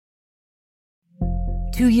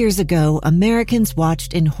2 years ago, Americans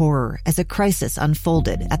watched in horror as a crisis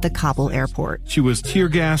unfolded at the Kabul airport. She was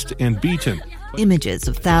tear-gassed and beaten. Images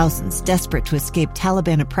of thousands desperate to escape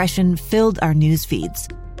Taliban oppression filled our news feeds.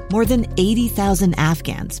 More than 80,000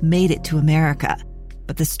 Afghans made it to America.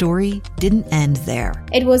 But the story didn't end there.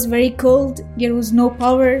 It was very cold. There was no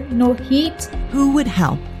power, no heat. Who would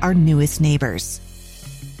help our newest neighbors?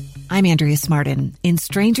 I'm Andrea Smartin. In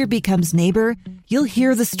Stranger Becomes Neighbor, you'll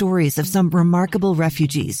hear the stories of some remarkable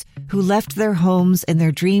refugees who left their homes and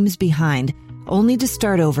their dreams behind, only to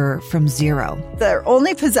start over from zero. Their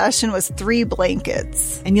only possession was 3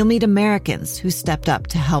 blankets. And you'll meet Americans who stepped up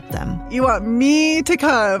to help them. You want me to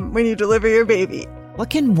come when you deliver your baby. What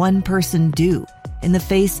can one person do in the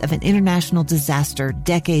face of an international disaster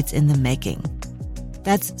decades in the making?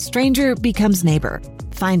 That's Stranger Becomes Neighbor.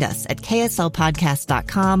 Find us at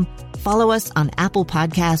kslpodcast.com. Follow us on Apple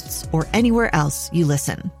Podcasts or anywhere else you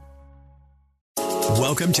listen.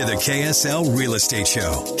 Welcome to the KSL Real Estate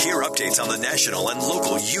Show. Hear updates on the national and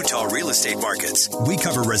local Utah real estate markets. We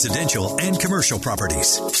cover residential and commercial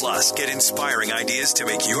properties. Plus, get inspiring ideas to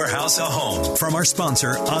make your house a home from our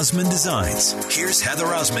sponsor, Osmond Designs. Here's Heather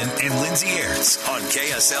Osmond and Lindsay Aerts on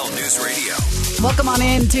KSL News Radio. Welcome on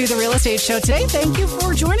in to the Real Estate Show today. Thank you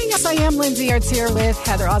for joining us. I am Lindsay Aerts here with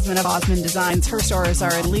Heather Osmond of Osmond Designs. Her stores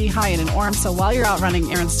are in Lehi and in Orem. So while you're out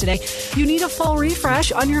running errands today, you need a full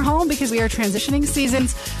refresh on your home because we are transitioning seasons.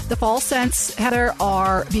 The fall scents, Heather,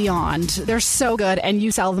 are beyond. They're so good, and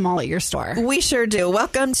you sell them all at your store. We sure do.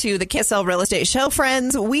 Welcome to the KSL Real Estate Show,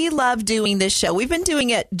 friends. We love doing this show. We've been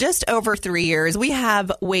doing it just over 3 years. We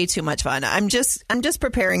have way too much fun. I'm just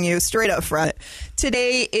preparing you straight up front.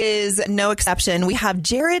 Today is no exception. We have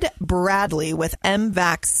Jared Bradley with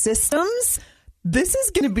MVAC Systems. This is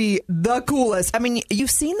going to be the coolest. I mean, you've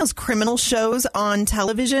seen those criminal shows on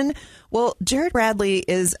television. Well, Jared Bradley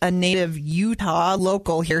is a native Utah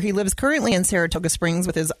local here. He lives currently in Saratoga Springs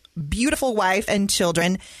with his beautiful wife and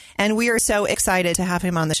children. And we are so excited to have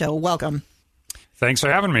him on the show. Welcome. Thanks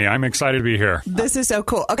for having me. I'm excited to be here. This is so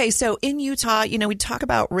cool. Okay, so in Utah, we talk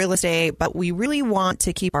about real estate, but we really want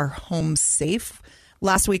to keep our homes safe.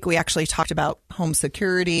 Last week, we actually talked about home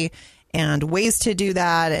security and ways to do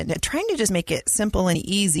that and trying to just make it simple and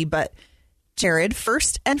easy. But Jared,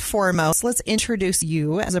 first and foremost, let's introduce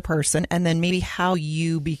you as a person and then maybe how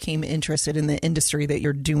you became interested in the industry that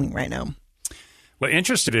you're doing right now. Well,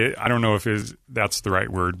 interested, I don't know if that's the right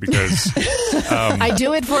word because... I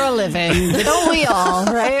do it for a living. Don't we all,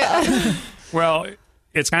 right? Well,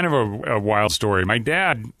 it's kind of a wild story. My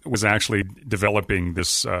dad was actually developing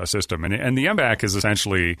this system, and the MVAC is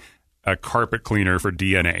essentially a carpet cleaner for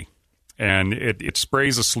DNA. And it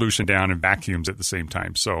sprays a solution down and vacuums at the same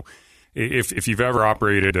time. So if you've ever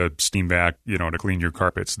operated a steam vac, to clean your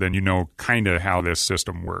carpets, then you know kind of how this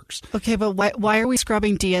system works. Okay, but why are we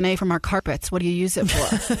scrubbing DNA from our carpets? What do you use it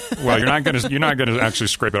for? Well, you're not going to actually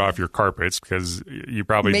scrape it off your carpets because you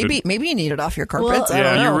probably maybe you need it off your carpets. Well, I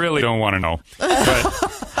don't know. You really don't want to know.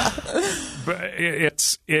 But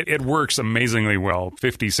it works amazingly well,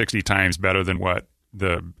 50, 60 times better than what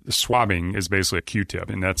the swabbing is basically a Q-tip,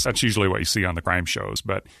 and that's usually what you see on the crime shows.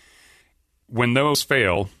 But when those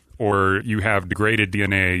fail, or you have degraded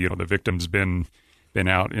DNA, the victim's been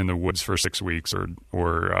out in the woods for 6 weeks,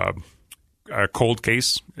 or a cold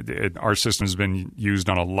case. Our system's been used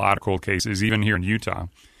on a lot of cold cases, even here in Utah.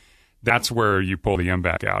 That's where you pull the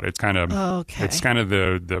MVAC out. It's kind of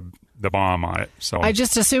the bomb on it. So I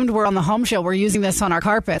just assumed we're on the home show. We're using this on our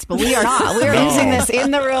carpets, but we are not. We are using this in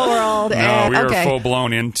the real world. No, we are full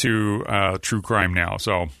blown into true crime now.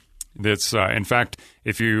 So that's in fact,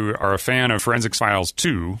 if you are a fan of Forensics Files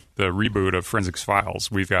 2, the reboot of Forensics Files,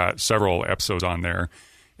 we've got several episodes on there,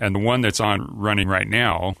 and the one that's running right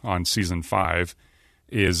now on season 5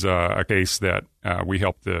 is a case that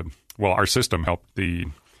our system helped the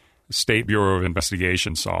State Bureau of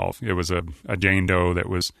Investigation solve. It was a Jane Doe that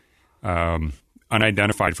was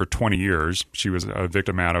unidentified for 20 years. She was a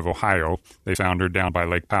victim out of Ohio. They found her down by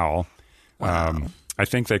Lake Powell. Wow. I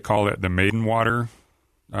think they call it the Maidenwater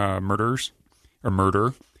murder.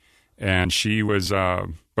 And she was,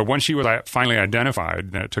 but once she was finally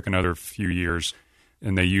identified, then it took another few years,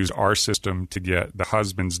 and they used our system to get the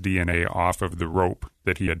husband's DNA off of the rope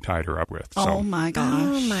that he had tied her up with. So, oh, my gosh.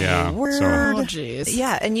 Oh, my word. Oh, jeez.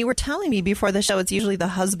 Yeah, and you were telling me before the show it's usually the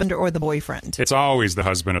husband or the boyfriend. It's always the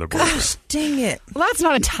husband or the boyfriend. Gosh, dang it. Well, that's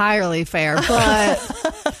not entirely fair, but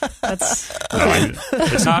that's... No,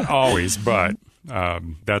 it's not always, but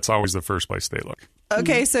that's always the first place they look.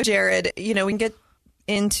 Okay, so Jared, we can get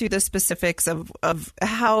into the specifics of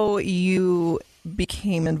how you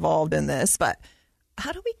became involved in this, but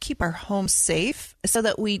how do we keep our homes safe so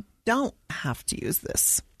that we don't have to use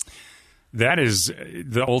this? That is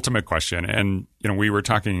the ultimate question. And, we were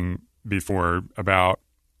talking before about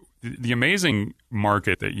the amazing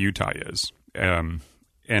market that Utah is. And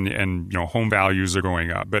home values are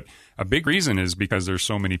going up. But a big reason is because there's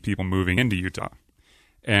so many people moving into Utah.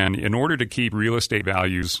 And in order to keep real estate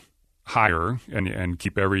values higher and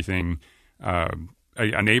keep everything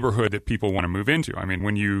a neighborhood that people want to move into. I mean,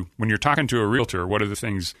 when you're talking to a realtor, what are the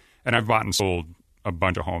things, and I've bought and sold a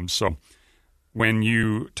bunch of homes. So when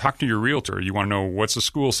you talk to your realtor, you want to know, what's the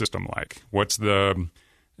school system like? What's the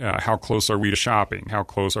how close are we to shopping? How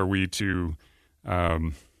close are we to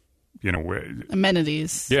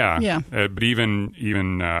amenities? Yeah. But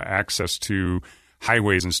even access to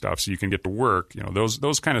highways and stuff, so you can get to work.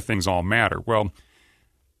 Those kind of things all matter. Well,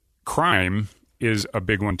 crime is a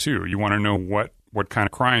big one too. You want to know what kind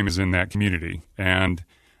of crime is in that community, and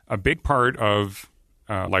a big part of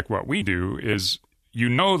like what we do is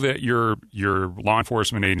that your law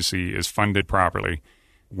enforcement agency is funded properly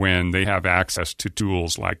when they have access to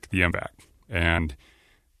tools like the MVAC, and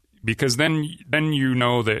because then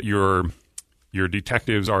that your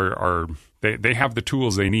detectives are they have the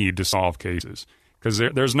tools they need to solve cases, because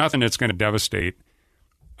there's nothing that's going to devastate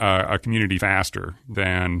a community faster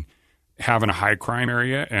than having a high crime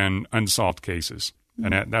area and unsolved cases.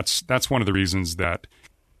 Mm-hmm. And that's one of the reasons that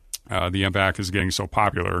the MVAC is getting so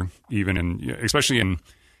popular, especially in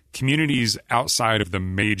communities outside of the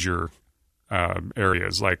major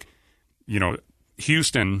areas. Like,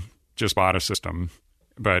 Houston just bought a system,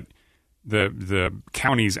 but the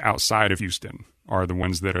counties outside of Houston are the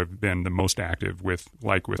ones that have been the most active with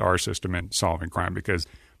our system in solving crime, because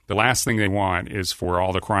the last thing they want is for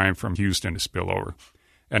all the crime from Houston to spill over.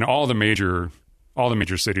 And all the major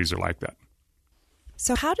cities are like that.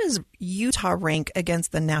 So how does Utah rank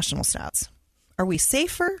against the national stats? Are we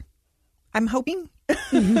safer? I'm hoping.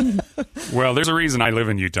 Well, there's a reason I live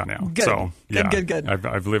in Utah now. Good. So yeah, Good.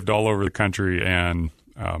 I've lived all over the country, and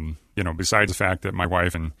besides the fact that my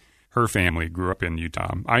wife and her family grew up in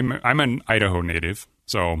Utah, I'm an Idaho native,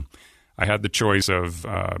 so I had the choice of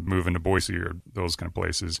moving to Boise or those kind of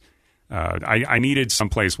places. I needed some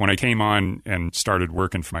place when I came on and started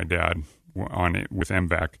working for my dad with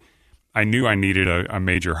MVAC. I knew I needed a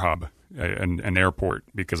major hub, an airport,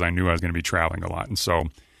 because I knew I was going to be traveling a lot, and so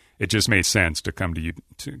it just made sense to come to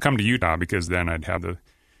Utah, because then I'd have the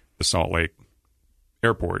Salt Lake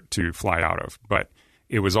Airport to fly out of. But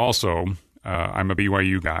it was also I'm a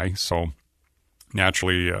BYU guy, so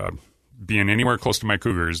naturally. Being anywhere close to my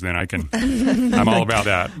Cougars, then I'm all about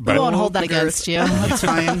that. But we won't hold that against you. That's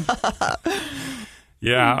fine.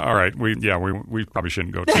 Yeah, all right. We probably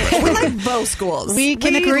shouldn't go too much further. We like both schools. We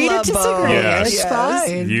can agree to disagree. Yes. It's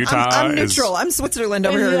fine. Utah I'm neutral. I'm Switzerland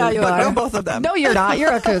over here. Yeah, you are. Both of them. No, you're not.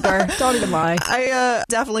 You're a Cougar. Don't even lie. I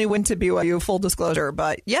definitely went to BYU, full disclosure.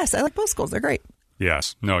 But yes, I like both schools. They're great.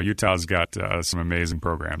 Yes. No, Utah's got some amazing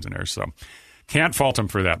programs in there, so can't fault them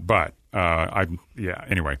for that. But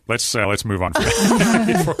anyway, let's move on from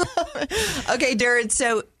that. Okay, Darren,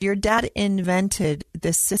 so your dad invented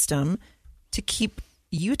this system to keep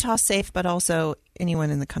Utah safe, but also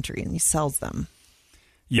anyone in the country, and he sells them.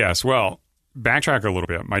 Yes, well, backtrack a little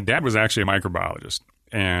bit. My dad was actually a microbiologist,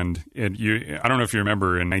 and I don't know if you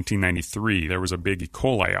remember, in 1993 there was a big E.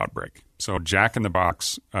 coli outbreak. So Jack in the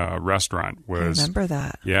Box restaurant was... I remember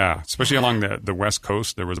that. Yeah, especially along the West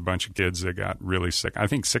Coast, there was a bunch of kids that got really sick. I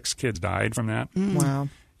think 6 kids died from that. Wow.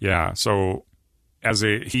 Yeah, so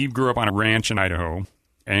he grew up on a ranch in Idaho,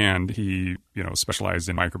 and he specialized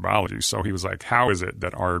in microbiology. So he was like, how is it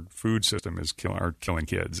that our food system is killing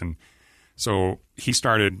kids? And so he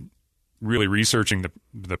started really researching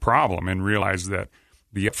the problem and realized that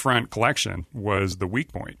the upfront collection was the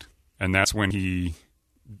weak point. And that's when he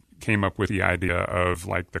came up with the idea of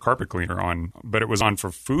like the carpet cleaner but it was on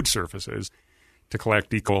for food surfaces to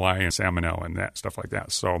collect E. coli and salmonella and that stuff like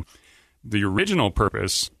that. So the original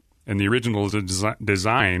purpose and the original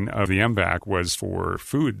design of the MVAC was for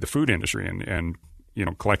the food industry and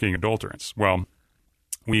collecting adulterants. Well,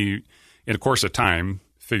 we, in the course of time,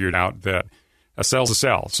 figured out that a cell's a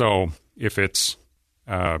cell. So if it's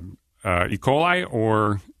E. coli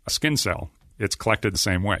or a skin cell, it's collected the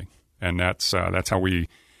same way. And that's how we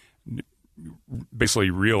basically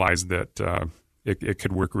realized that it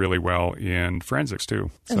could work really well in forensics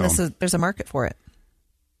too. And there's a market for it.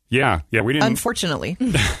 Yeah, we didn't. Unfortunately,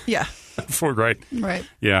 yeah. Right.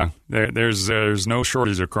 Yeah, there's no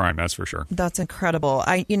shortage of crime, that's for sure. That's incredible.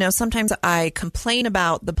 Sometimes I complain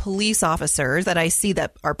about the police officers that I see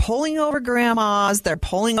that are pulling over grandmas, they're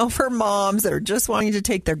pulling over moms that are just wanting to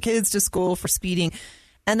take their kids to school for speeding.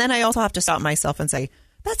 And then I also have to stop myself and say,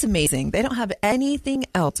 that's amazing. They don't have anything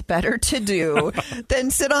else better to do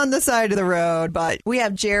than sit on the side of the road. But we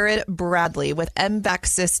have Jared Bradley with MVAC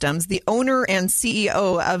Systems, the owner and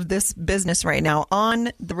CEO of this business right now,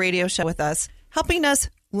 on the radio show with us, helping us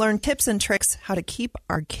learn tips and tricks how to keep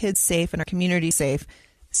our kids safe and our community safe.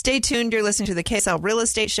 Stay tuned. You're listening to the KSL Real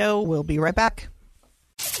Estate Show. We'll be right back.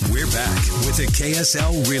 We're back with the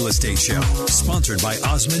KSL Real Estate Show, sponsored by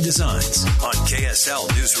Osmond Designs on KSL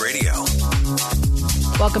News Radio.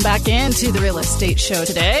 Welcome back into the Real Estate Show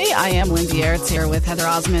today. I am Lindsay Aerts here with Heather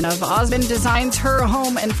Osmond of Osmond Designs. Her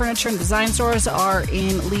home and furniture and design stores are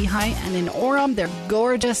in Lehi and in Orem. They're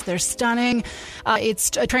gorgeous. They're stunning.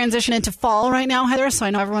 It's a transition into fall right now, Heather, so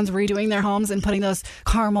I know everyone's redoing their homes and putting those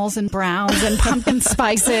caramels and browns and pumpkin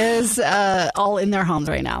spices all in their homes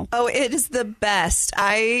right now. Oh, it is the best.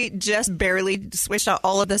 I just barely switched out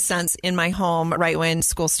all of the scents in my home right when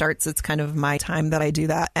school starts. It's kind of my time that I do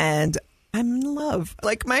that, and I'm in love.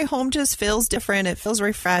 Like, my home just feels different. It feels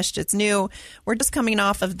refreshed. It's new. We're just coming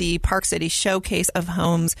off of the Park City Showcase of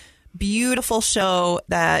Homes. Beautiful show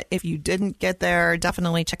that if you didn't get there,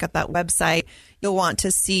 definitely check out that website. You'll want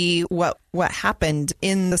to see what happened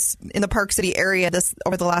in the Park City area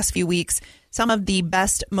over the last few weeks. Some of the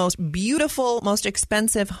best, most beautiful, most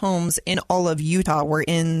expensive homes in all of Utah were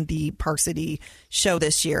in the Park City show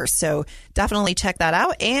this year. So definitely check that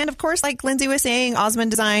out. And of course, like Lindsay was saying,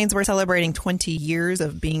 Osmond Designs, we're celebrating 20 years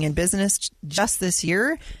of being in business just this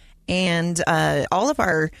year. And all of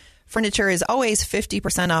our furniture is always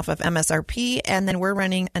 50% off of MSRP, and then we're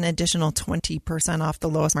running an additional 20% off the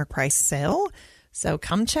lowest mark price sale. So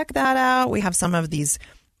come check that out. We have some of these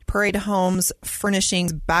Parade Homes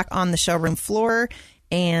furnishings back on the showroom floor,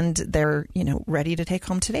 and they're, ready to take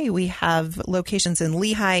home today. We have locations in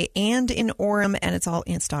Lehi and in Orem, and it's all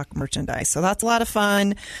in stock merchandise. So that's a lot of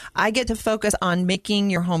fun. I get to focus on making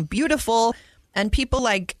your home beautiful, and people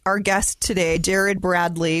like our guest today, Jared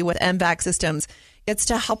Bradley with MVAC Systems, it's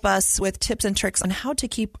to help us with tips and tricks on how to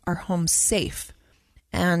keep our homes safe.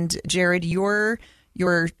 And Jared, your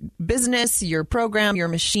business, your program, your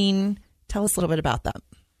machine, tell us a little bit about that.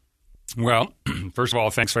 Well, first of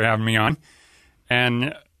all, thanks for having me on.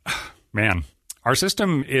 And man, our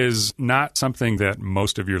system is not something that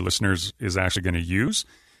most of your listeners is actually going to use,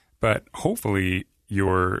 but hopefully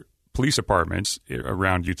your police departments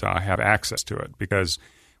around Utah have access to it, because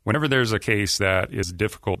whenever there's a case that is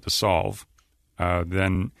difficult to solve,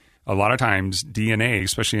 then a lot of times DNA,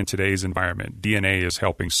 especially in today's environment, DNA is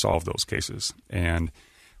helping solve those cases. And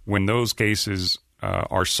when those cases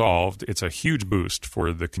are solved, it's a huge boost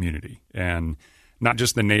for the community, and not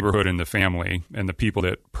just the neighborhood and the family and the people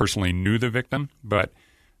that personally knew the victim, but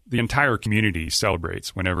the entire community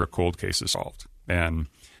celebrates whenever a cold case is solved. And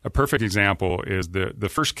a perfect example is the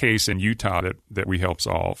first case in Utah that we helped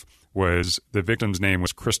solve was, the victim's name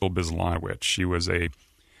was Crystal Bislanowicz. She was a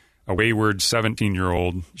wayward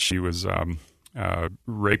 17-year-old. She was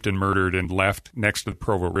raped and murdered and left next to the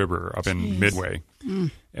Provo River up in Midway.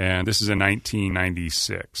 And this is in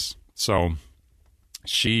 1996. So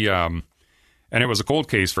she, and it was a cold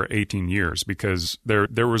case for 18 years because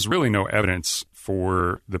there was really no evidence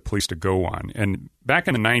for the police to go on. And back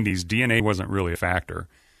in the 90s, DNA wasn't really a factor.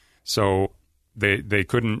 So they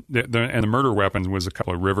couldn't, and the murder weapons was a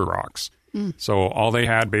couple of river rocks. So all they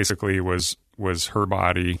had basically was her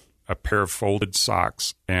body, a pair of folded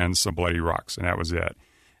socks, and some bloody rocks, and that was it.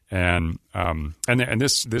 And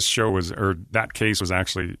this show was, or that case was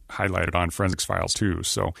actually highlighted on Forensics Files too.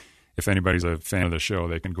 So if anybody's a fan of the show,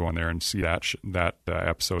 they can go on there and see that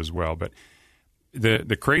episode as well. But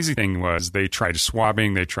the crazy thing was, they tried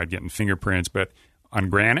swabbing, they tried getting fingerprints, but on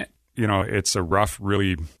granite, it's a rough,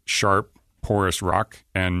 really sharp, porous rock,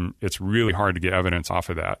 and it's really hard to get evidence off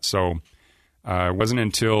of that. So it wasn't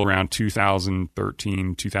until around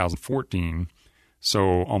 2013, 2014,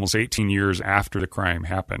 so almost 18 years after the crime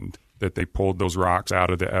happened, that they pulled those rocks out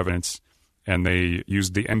of the evidence, and they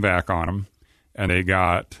used the MVAC on them, and they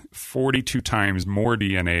got 42 times more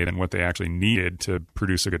DNA than what they actually needed to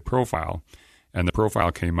produce a good profile. And the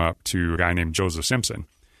profile came up to a guy named Joseph Simpson,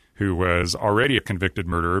 who was already a convicted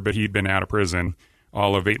murderer, but he'd been out of prison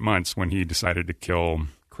all of 8 months when he decided to kill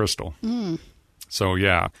Crystal. So,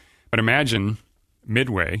 yeah. But imagine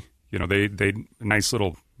Midway, they nice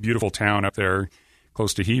little beautiful town up there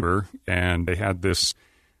close to Heber, and they had this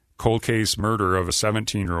cold case murder of a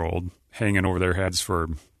 17-year-old hanging over their heads for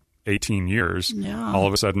 18 years. Yeah. All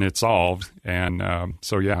of a sudden it's solved. And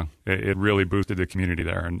it really boosted the community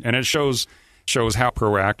there. And it shows how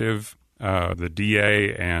proactive the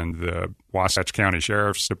DA and the Wasatch County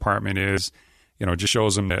Sheriff's Department is. Just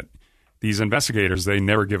shows them that these investigators, they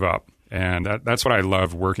never give up. And that's what I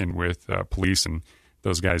love working with police and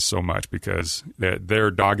those guys so much, because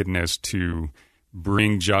their doggedness to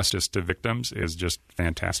bring justice to victims is just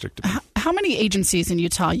fantastic to me. How many agencies in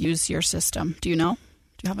Utah use your system? Do you know?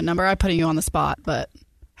 Do you have a number? I'm putting you on the spot, but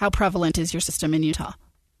how prevalent is your system in Utah?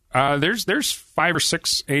 There's 5 or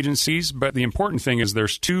 6 agencies, but the important thing is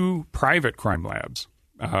there's 2 private crime labs,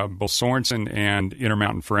 both Sorensen and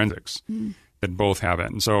Intermountain Forensics, that both have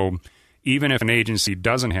it. And so even if an agency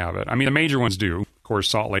doesn't have it, I mean, the major ones do. Of course,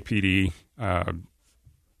 Salt Lake PD,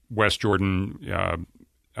 West Jordan,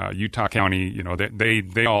 Utah County, you know,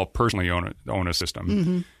 they all personally own a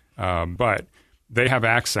system, but they have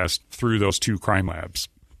access through those 2 crime labs,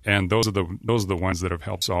 and those are the ones that have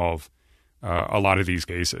helped solve a lot of these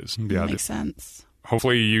cases. Yeah, makes sense.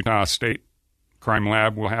 Hopefully, Utah State Crime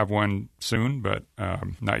Lab will have one soon, but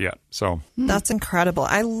not yet. So that's incredible.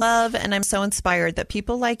 I love and I'm so inspired that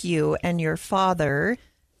people like you and your father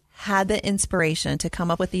had the inspiration to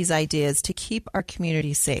come up with these ideas to keep our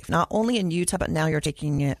community safe, not only in Utah, but now you're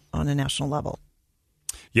taking it on a national level.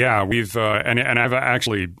 Yeah, we've and I've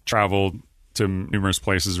actually traveled to numerous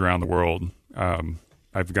places around the world.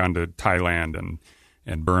 I've gone to Thailand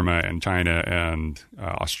and Burma and China and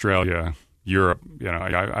Australia, Europe. You know,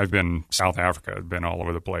 I've been South Africa. I've been all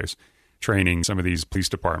over the place, training some of these police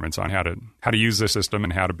departments on how to use the system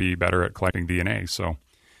and how to be better at collecting DNA. So,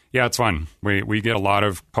 yeah, it's fun. We get a lot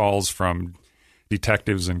of calls from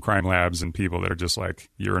detectives and crime labs and people that are just like,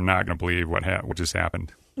 you're not going to believe what just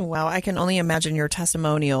happened. Wow, I can only imagine your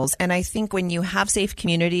testimonials. And I think when you have safe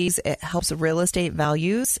communities, it helps real estate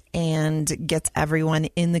values and gets everyone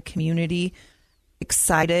in the community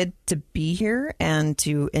excited to be here and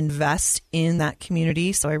to invest in that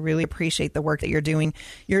community. So I really appreciate the work that you're doing.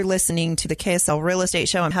 You're listening to the KSL Real Estate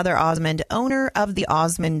Show. I'm Heather Osmond, owner of the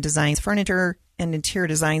Osmond Designs Furniture and Interior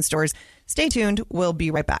Design Stores. Stay tuned. We'll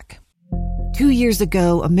be right back. 2 years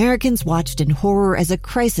ago, Americans watched in horror as a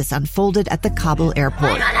crisis unfolded at the Kabul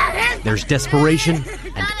airport. There's desperation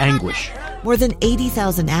and anguish. More than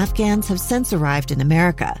 80,000 Afghans have since arrived in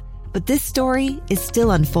America, but this story is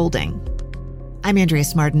still unfolding. I'm Andrea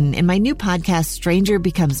Smartin. In my new podcast, Stranger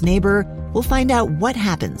Becomes Neighbor, we'll find out what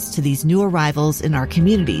happens to these new arrivals in our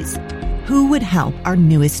communities. Who would help our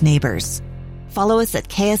newest neighbors? Follow us at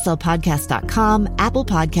kslpodcast.com, Apple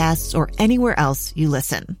Podcasts, or anywhere else you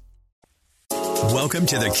listen. Welcome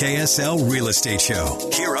to the KSL Real Estate Show.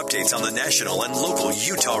 Hear updates on the national and local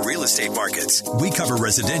Utah real estate markets. We cover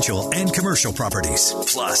residential and commercial properties.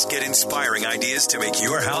 Plus, get inspiring ideas to make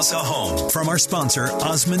your house a home from our sponsor,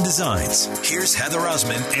 Osmond Designs. Here's Heather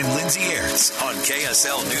Osmond and Lindsay Aerts on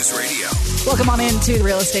KSL News Radio. Welcome on into the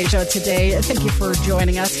Real Estate Show today. Thank you for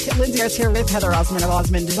joining us. Lindsay Aerts here with Heather Osmond of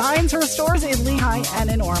Osmond Designs. Her stores in Lehigh and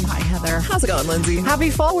in Orem. Hi, Heather. How's it going, Lindsay? Happy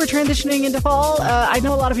fall. We're transitioning into fall. I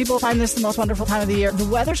know a lot of people find this the most wonderful time of the year. The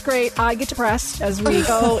weather's great. I get depressed as we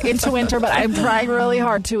go into winter, but I'm trying really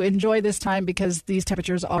hard to enjoy this time because these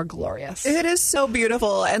temperatures are glorious. It is so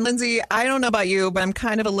beautiful. And Lindsay, I don't know about you, but I'm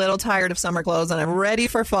kind of a little tired of summer clothes and I'm ready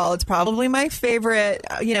for fall. It's probably my favorite.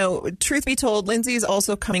 You know, truth be told, Lindsay's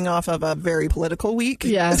also coming off of a very political week.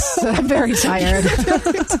 Yes, I'm very tired.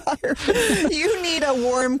 You need a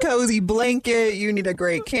warm, cozy blanket. You need a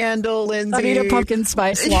great candle, Lindsay. I need a pumpkin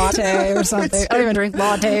spice latte or something. I don't even drink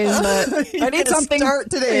lattes, but I need something.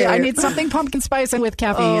 Today. I need something pumpkin spice and with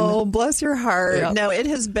caffeine. Oh, bless your heart. Yep. No, it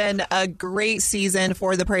has been a great season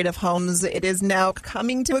for the Parade of Homes. It is now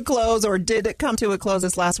coming to a close, or did it come to a close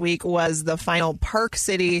this last week, was the final Park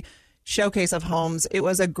City Showcase of Homes. It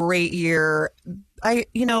was a great year. I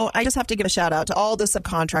just have to give a shout out to all the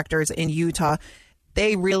subcontractors in Utah.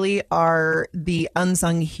 They really are the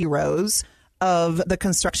unsung heroes of the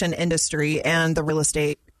construction industry and the real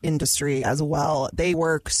estate industry as well. They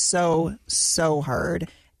work so hard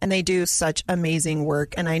and they do such amazing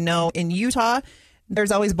work. And I know in Utah,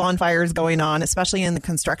 there's always bonfires going on, especially in the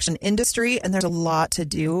construction industry. And there's a lot to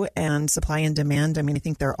do, and supply and demand. I mean, I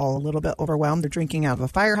think they're all a little bit overwhelmed. They're drinking out of a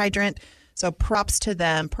fire hydrant. So props to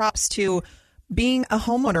them. Props to being a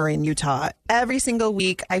homeowner in Utah. Every single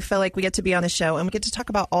week, I feel like we get to be on the show and we get to talk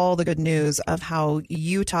about all the good news of how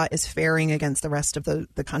Utah is faring against the rest of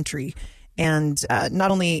the country. And not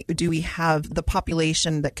only do we have the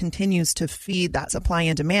population that continues to feed that supply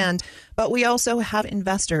and demand, but we also have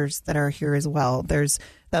investors that are here as well. There's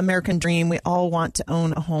the American dream. We all want to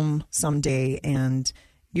own a home someday, and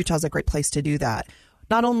Utah's a great place to do that.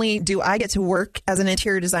 Not only do I get to work as an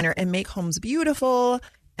interior designer and make homes beautiful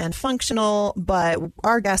and functional, but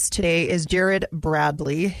our guest today is Jared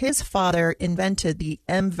Bradley. His father invented the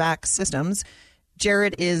MVAC systems.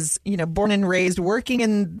 Jared is, born and raised working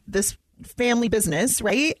in this family business,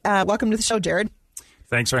 right? Welcome to the show, Jared.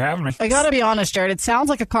 Thanks for having me. I got to be honest, Jared, it sounds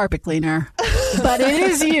like a carpet cleaner, but it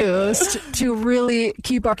is used to really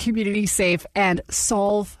keep our community safe and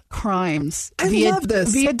solve crimes. I love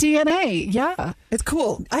this. Via DNA, yeah. It's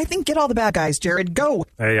cool. I think get all the bad guys, Jared. Go.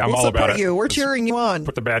 Hey, I'm we'll all about support it. you. We're cheering you on.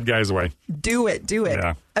 Put the bad guys away. Do it.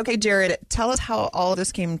 Yeah. Okay, Jared, tell us how all of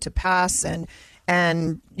this came to pass and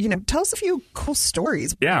tell us a few cool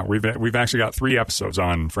stories. Yeah, we've actually got 3 episodes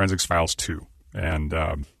on Forensics Files 2, and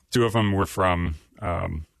 2 of them were from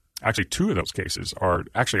actually 2 of those cases are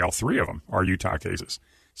actually all 3 of them are Utah cases.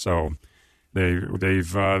 So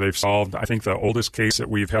they've solved. I think the oldest case that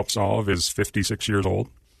we've helped solve is 56 years old.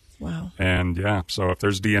 Wow. And yeah, so if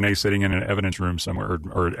there's DNA sitting in an evidence room somewhere,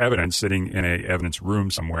 or evidence sitting in a evidence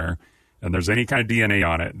room somewhere, and there's any kind of DNA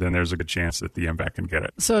on it, then there's a good chance that the MVAC can get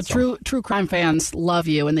it. So true crime fans love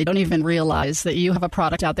you, and they don't even realize that you have a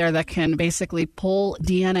product out there that can basically pull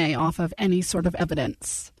DNA off of any sort of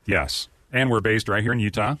evidence. Yes, and we're based right here in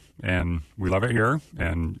Utah, and we love it here.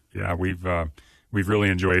 And yeah, we've really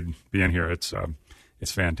enjoyed being here. It's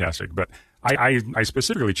fantastic. But I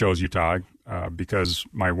specifically chose Utah because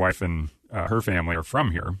my wife and her family are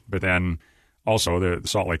from here. But then also the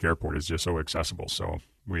Salt Lake Airport is just so accessible. So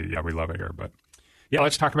we love it here. But yeah,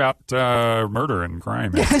 let's talk about murder and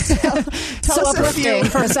crime. Tell us uplifting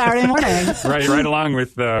for a Saturday morning. right along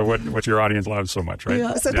with what your audience loves so much, right?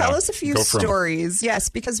 Yeah. So tell us a few stories. Yes,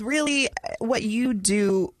 because really what you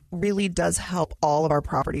do really does help all of our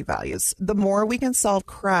property values. The more we can solve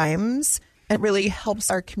crimes, it really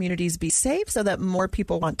helps our communities be safe so that more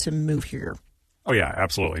people want to move here. Oh, yeah,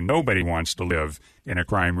 absolutely. Nobody wants to live in a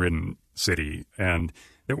crime-ridden city, and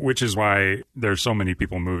which is why there's so many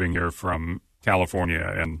people moving here from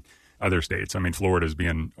California and other states. I mean, Florida is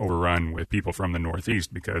being overrun with people from the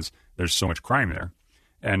Northeast because there's so much crime there.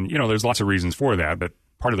 And, there's lots of reasons for that, but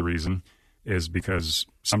part of the reason is because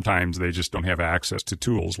sometimes they just don't have access to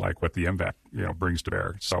tools like what the MVAC, brings to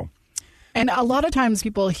bear. So, and a lot of times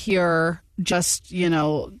people hear just,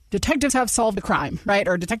 detectives have solved a crime, right?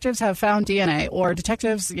 Or detectives have found DNA, or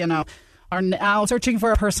detectives, are now searching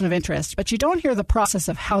for a person of interest. But you don't hear the process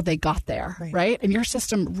of how they got there, right? And your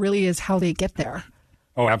system really is how they get there.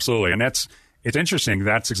 Oh, absolutely. And it's interesting.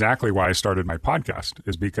 That's exactly why I started my podcast,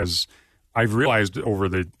 is because I've realized over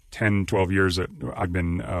the 10, 12 years that I've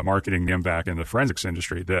been marketing the MVAC in the forensics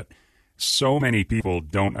industry that so many people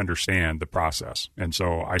don't understand the process. And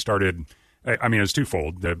so I started, it's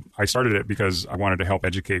twofold. I started it because I wanted to help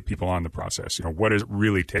educate people on the process. What does it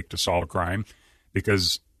really take to solve a crime?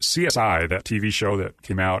 Because CSI, that TV show that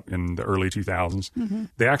came out in the early 2000s,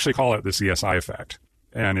 they actually call it the CSI effect.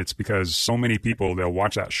 And it's because so many people, they'll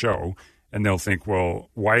watch that show and they'll think, well,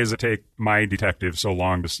 why does it take my detective so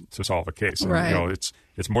long to solve a case? And,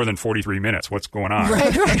 it's more than 43 minutes. What's going on?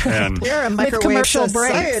 Right. And we're a microwave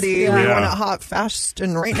society. We want it hot, fast,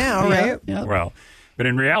 and right now, right? Yeah. Well, but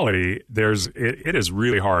in reality, it is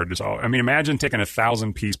really hard to solve. I mean, imagine taking a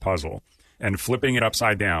 1,000-piece puzzle and flipping it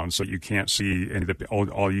upside down so you can't see any of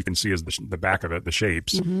all you can see is the back of it, the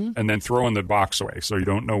shapes, and then throwing the box away so you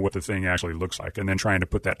don't know what the thing actually looks like, and then trying to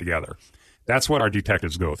put that together. That's what our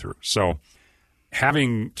detectives go through. So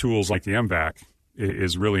having tools like the MVAC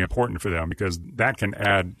is really important for them because that can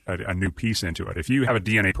add a new piece into it. If you have a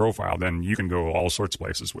DNA profile, then you can go all sorts of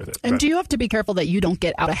places with it. And do you have to be careful that you don't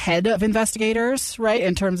get out ahead of investigators, right?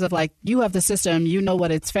 In terms of you have the system, you know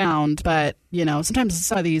what it's found, but, sometimes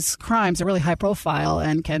some of these crimes are really high profile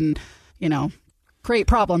and can, create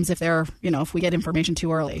problems if they're, if we get information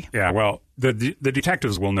too early. Yeah, well, the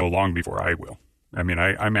detectives will know long before I will. I mean,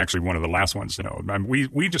 I'm actually one of the last ones to know.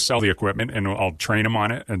 We just sell the equipment and I'll train them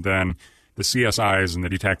on it, and then the CSIs and the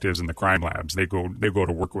detectives and the crime labs, they go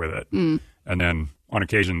to work with it. And then on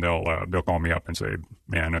occasion they'll call me up and say,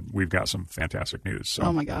 man, we've got some fantastic news. So,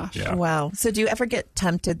 oh my gosh. Yeah. Wow. So do you ever get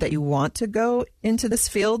tempted that you want to go into this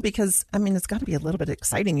field? Because, it's got to be a little bit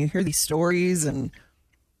exciting. You hear these stories and...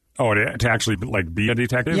 Oh, to actually be a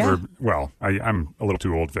detective? Yeah. I'm a little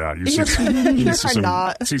too old for that.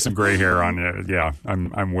 Not. See some gray hair on it. Yeah,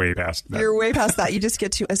 I'm way past that. You're way past that. You just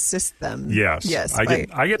get to assist them. Yes. Yes.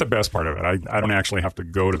 I get the best part of it. I don't actually have to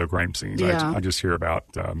go to the crime scenes. Yeah. I just hear about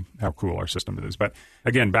how cool our system is. But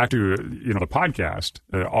again, back to the podcast.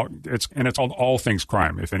 It's all things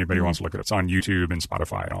crime. If anybody wants to look at it, it's on YouTube and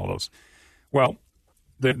Spotify and all those. Well,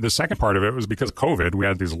 the second part of it was because of COVID. We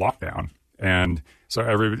had this lockdown. And so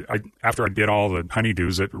after I did all the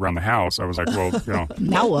honeydews around the house, I was like, well,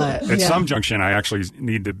 now what? At some junction, I actually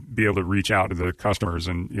need to be able to reach out to the customers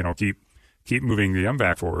and, keep moving the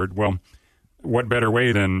MVAC forward. Well, what better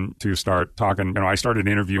way than to start talking? I started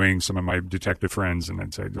interviewing some of my detective friends and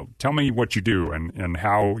then say, tell me what you do and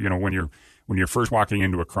how, when you're first walking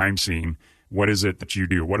into a crime scene, what is it that you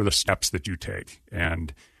do? What are the steps that you take?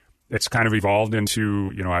 And it's kind of evolved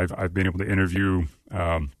into, I've been able to interview,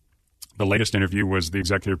 the latest interview was the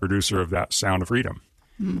executive producer of that Sound of Freedom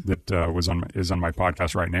that is on my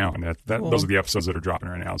podcast right now. And cool. Those are the episodes that are dropping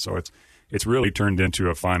right now. So it's really turned into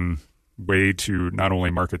a fun way to not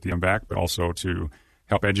only market the MVAC, but also to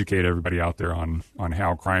help educate everybody out there on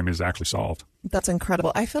how crime is actually solved. That's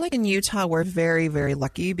incredible. I feel like in Utah, we're very, very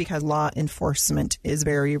lucky because law enforcement is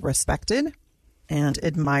very respected and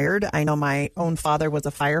admired. I know my own father was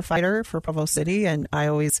a firefighter for Provo City, and I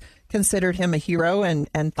always considered him a hero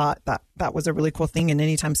and thought that was a really cool thing. And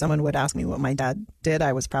anytime someone would ask me what my dad did,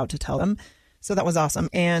 I was proud to tell them. So that was awesome.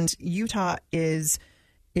 And Utah is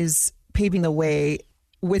paving the way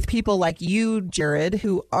with people like you, Jared,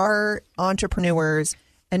 who are entrepreneurs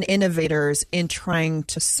and innovators in trying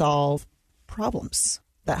to solve problems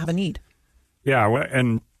that have a need. Yeah,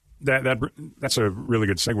 and that's a really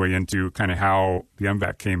good segue into kind of how the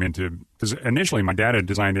MVAC came into, because initially my dad had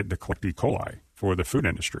designed it to collect E. coli for the food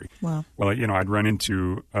industry. Wow. Well, I'd run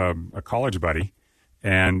into a college buddy,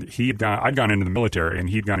 and I'd gone into the military, and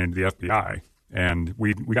he'd gone into the FBI, and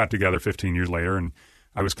we got together 15 years later, and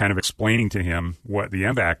I was kind of explaining to him what the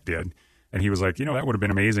MVAC did, and he was like, that would have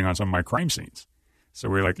been amazing on some of my crime scenes. So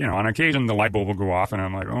we're like, on occasion the light bulb will go off, and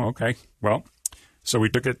I'm like, oh, okay, well. So we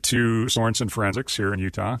took it to Sorensen Forensics here in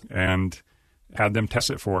Utah and had them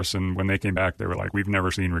test it for us. And when they came back, they were like, we've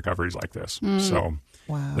never seen recoveries like this. So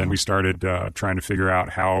then we started trying to figure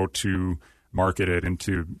out how to market it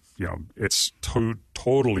into, it's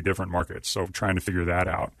totally different markets. So trying to figure that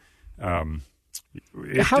out.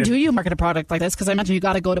 How do you market a product like this? Because I imagine you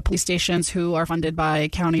got to go to police stations who are funded by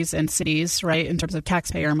counties and cities, right, in terms of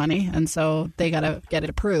taxpayer money. And so they got to get it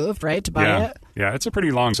approved, right, to buy it? Yeah, it's a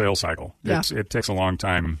pretty long sales cycle. Yeah. It takes a long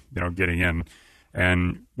time, getting in.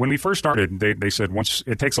 And when we first started, they said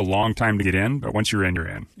it takes a long time to get in, but once you're in, you're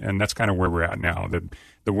in. And that's kind of where we're at now.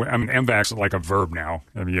 MVAC's like a verb now.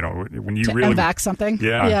 when you really MVAC something.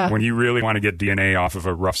 Yeah. When you really want to get DNA off of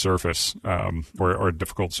a rough surface or a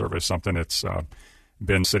difficult surface, something that's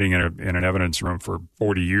been sitting in an evidence room for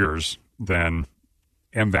 40 years, then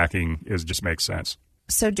MVACing just makes sense.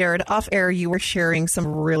 So, Jared, off air, you were sharing some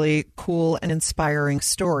really cool and inspiring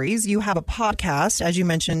stories. You have a podcast, as you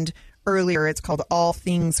mentioned earlier. It's called All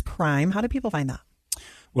Things Crime. How do people find that?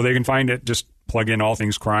 Well, they can find it. Just plug in All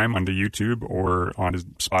Things Crime onto YouTube or onto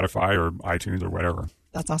Spotify or iTunes or whatever.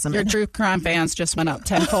 That's awesome. Your true crime fans just went up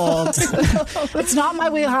tenfold. It's not my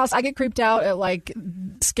wheelhouse. I get creeped out at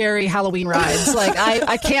scary Halloween rides.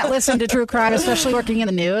 I can't listen to true crime, especially working in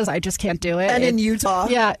the news. I just can't do it. And in Utah.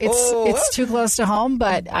 Yeah, it's too close to home,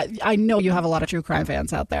 but I know you have a lot of true crime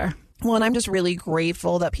fans out there. Well, and I'm just really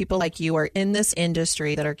grateful that people like you are in this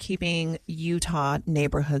industry that are keeping Utah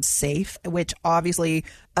neighborhoods safe, which obviously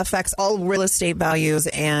affects all real estate values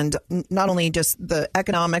and not only just the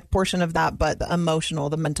economic portion of that, but the emotional,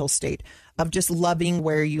 the mental state of just loving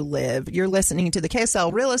where you live. You're listening to the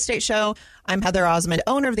KSL Real Estate Show. I'm Heather Osmond,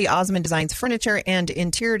 owner of the Osmond Designs Furniture and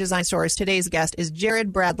Interior Design Stores. Today's guest is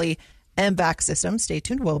Jared Bradley, MVAC Systems. Stay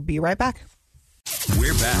tuned. We'll be right back.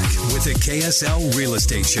 We're back with the KSL Real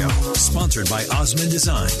Estate Show, sponsored by Osmond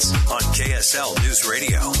Designs on KSL News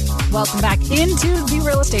Radio. Welcome back into the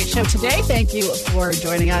Real Estate Show today. Thank you for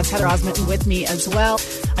joining us. Heather Osmond with me as well.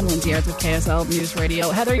 I'm Lindsay Arts with KSL News Radio.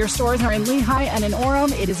 Heather, your stores are in Lehigh and in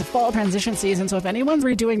Orem. It is a fall transition season, so if anyone's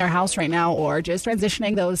redoing their house right now or just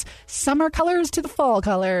transitioning those summer colors to the fall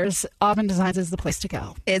colors, Osmond Designs is the place to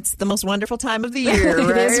go. It's the most wonderful time of the year,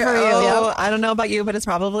 right? It is for you. Yep. I don't know about you, but it's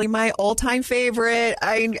probably my all-time favorite.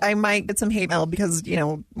 I might get some hate mail because,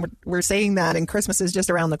 we're saying that and Christmas is just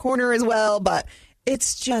around the corner as well, but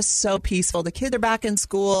it's just so peaceful. The kids are back in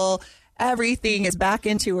school. Everything is back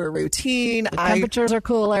into a routine. The temperatures are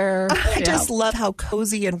cooler. I just love how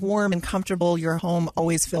cozy and warm and comfortable your home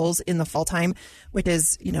always feels in the fall time, which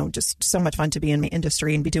is, just so much fun to be in the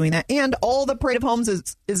industry and be doing that. And all the Parade of Homes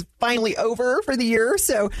is finally over for the year.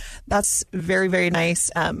 So that's very, very nice.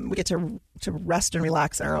 We get to rest and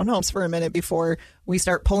relax in our own homes for a minute before we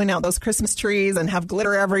start pulling out those Christmas trees and have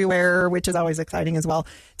glitter everywhere, which is always exciting as well.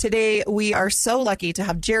 Today, we are so lucky to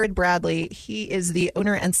have Jared Bradley. He is the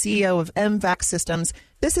owner and CEO of MVAC Systems.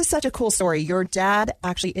 This is such a cool story. Your dad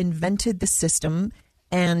actually invented the system.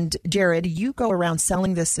 And Jared, you go around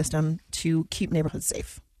selling this system to keep neighborhoods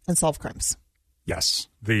safe and solve crimes. Yes.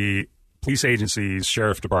 The police agencies,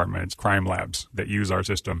 sheriff departments, crime labs that use our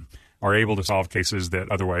system are able to solve cases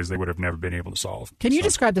that otherwise they would have never been able to solve. Can you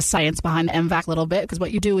describe the science behind MVAC a little bit? Because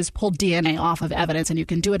what you do is pull DNA off of evidence, and you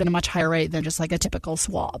can do it at a much higher rate than just like a typical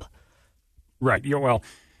swab. Right.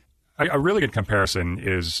 A really good comparison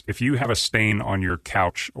is if you have a stain on your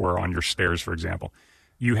couch or on your stairs, for example,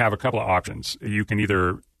 you have a couple of options. You can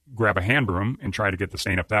either grab a hand broom and try to get the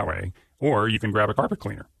stain up that way, or you can grab a carpet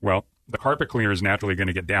cleaner. Well, the carpet cleaner is naturally going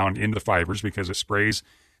to get down into the fibers because it sprays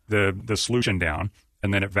the solution down,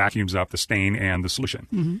 and then it vacuums up the stain and the solution.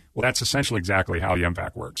 Mm-hmm. Well, that's essentially exactly how the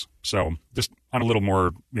MVAC works. So just on a little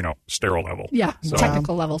more, sterile level. Yeah, so,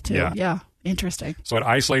 technical level too. Yeah. Interesting. So it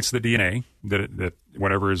isolates the DNA that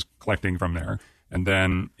whatever is collecting from there, and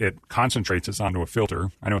then it concentrates it onto a filter.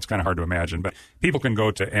 I know it's kind of hard to imagine, but people can go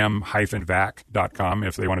to m-vac.com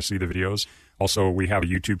if they want to see the videos. Also, we have a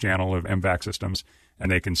YouTube channel of MVAC systems,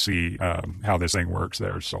 and they can see how this thing works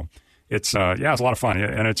there. So it's a lot of fun,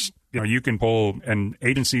 and it's you can pull, and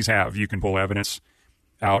agencies you can pull evidence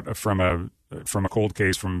out from a cold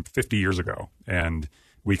case from 50 years ago, and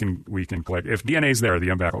we can collect. If DNA's there, the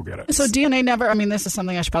MVAC will get it. So DNA never, this is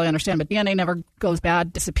something I should probably understand, but DNA never goes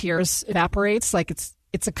bad, disappears, evaporates, like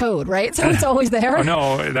it's a code, right? So it's always there? Oh,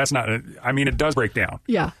 no, that's not. It does break down.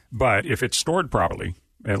 Yeah. But if it's stored properly,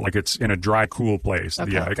 like it's in a dry, cool place,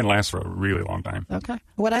 it can last for a really long time. Okay.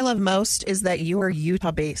 What I love most is that you are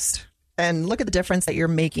Utah-based. And look at the difference that you're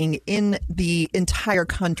making in the entire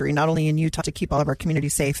country, not only in Utah, to keep all of our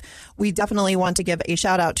communities safe. We definitely want to give a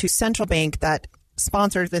shout out to Central Bank that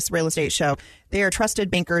sponsors this real estate show. They are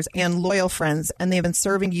trusted bankers and loyal friends, and they've been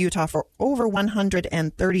serving Utah for over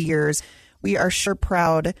 130 years. We are sure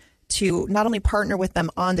proud to not only partner with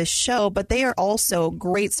them on this show, but they are also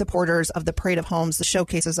great supporters of the Parade of Homes, the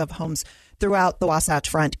showcases of homes throughout the Wasatch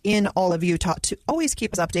Front in all of Utah, to always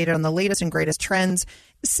keep us updated on the latest and greatest trends.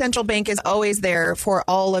 Central Bank is always there for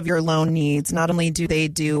all of your loan needs. Not only do they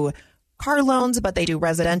do car loans, but they do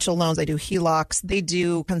residential loans, they do HELOCs, they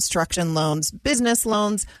do construction loans, business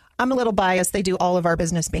loans. I'm a little biased. They do all of our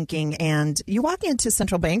business banking, and you walk into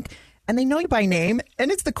Central Bank and they know you by name,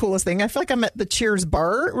 and it's the coolest thing. I feel like I'm at the Cheers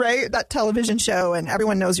bar, right? That television show, and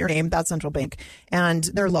everyone knows your name. That's Central Bank, and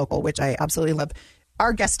they're local, which I absolutely love.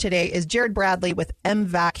 Our guest today is Jared Bradley with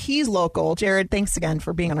MVAC. He's local. Jared, thanks again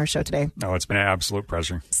for being on our show today. No, it's been an absolute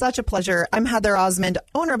pleasure. Such a pleasure. I'm Heather Osmond,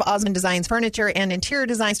 owner of Osmond Designs Furniture and Interior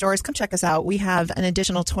Design Stores. Come check us out. We have an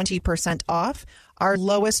additional 20% off our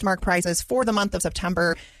lowest mark prices for the month of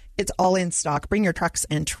September. It's all in stock. Bring your trucks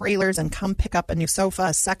and trailers and come pick up a new sofa,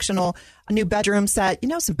 a sectional, a new bedroom set,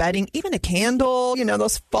 some bedding, even a candle,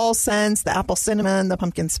 those fall scents, the apple cinnamon, the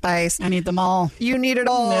pumpkin spice. I need them all. You need it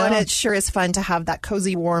all. Yeah. And it sure is fun to have that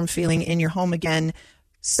cozy, warm feeling in your home again.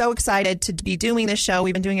 So excited to be doing this show.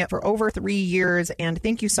 We've been doing it for over 3 years. And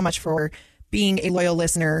thank you so much for being a loyal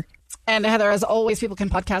listener. And Heather, as always, people can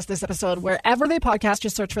podcast this episode wherever they podcast.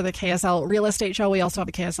 Just search for the KSL Real Estate Show. We also have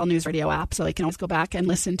a KSL News Radio app, so they can always go back and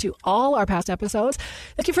listen to all our past episodes.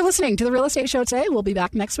 Thank you for listening to the Real Estate Show today. We'll be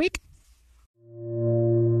back next week.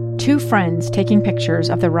 Two friends taking pictures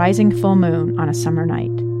of the rising full moon on a summer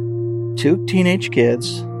night. Two teenage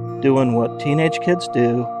kids doing what teenage kids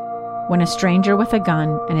do. When a stranger with a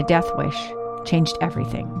gun and a death wish changed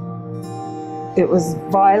everything. It was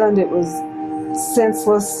violent. It was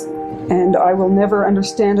senseless. And I will never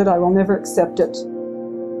understand it. I will never accept it.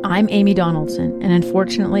 I'm Amy Donaldson, and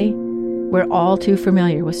unfortunately, we're all too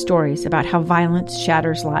familiar with stories about how violence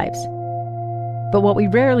shatters lives. But what we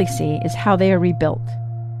rarely see is how they are rebuilt.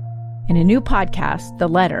 In a new podcast, The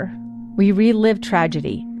Letter, we relive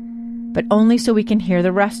tragedy, but only so we can hear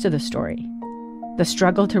the rest of the story. The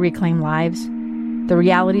struggle to reclaim lives, the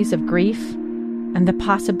realities of grief, and the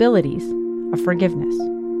possibilities of forgiveness.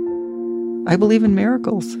 I believe in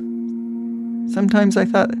miracles. Sometimes I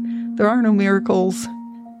thought, there are no miracles.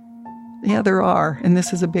 Yeah, there are, and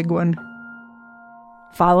this is a big one.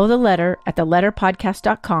 Follow The Letter at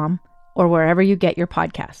theletterpodcast.com or wherever you get your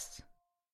podcasts.